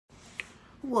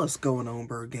What's going on,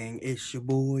 Bird Gang? It's your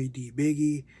boy D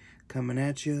Biggie coming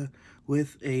at you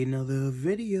with another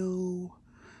video.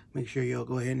 Make sure y'all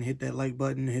go ahead and hit that like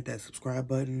button, hit that subscribe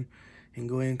button, and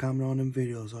go ahead and comment on them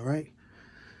videos, alright?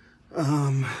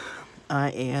 I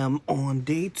am on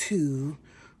day 2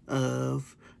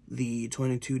 of the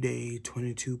 22-day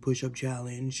 22 push-up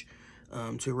challenge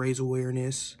to raise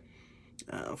awareness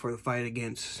for the fight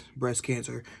against breast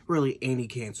cancer, really any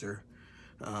cancer.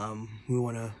 We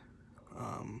want to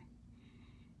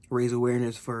raise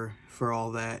awareness for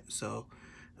all that. So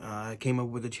I came up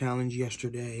with a challenge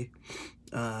yesterday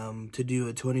to do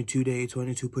a 22-day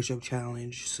 22 push-up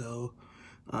challenge. So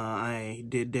I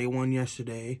did day 1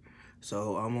 yesterday,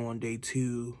 so I'm on day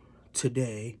 2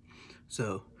 today.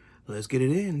 So let's get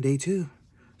it in, day 2.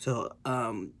 So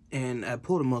and I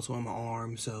pulled a muscle on my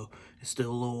arm, so it's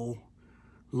still a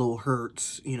little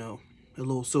hurts, you know, a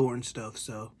little sore and stuff.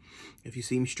 So if you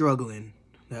see me struggling,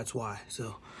 that's why.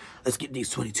 So let's get these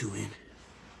 22 in.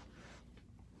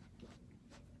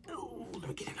 Oh, let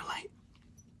me get in the light.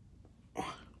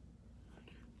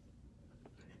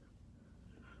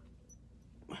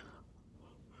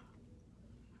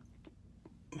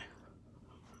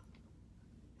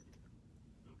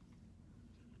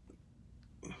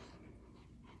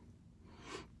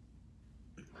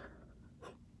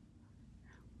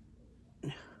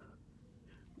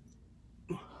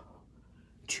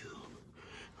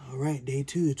 All right, day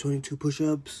 2, 22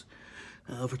 push-ups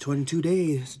for 22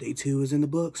 days. Day 2 is in the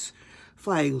books.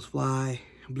 Fly, Eagles, fly.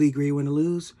 Bleed green, win or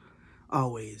lose.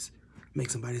 Always make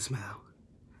somebody smile.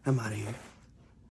 I'm out of here.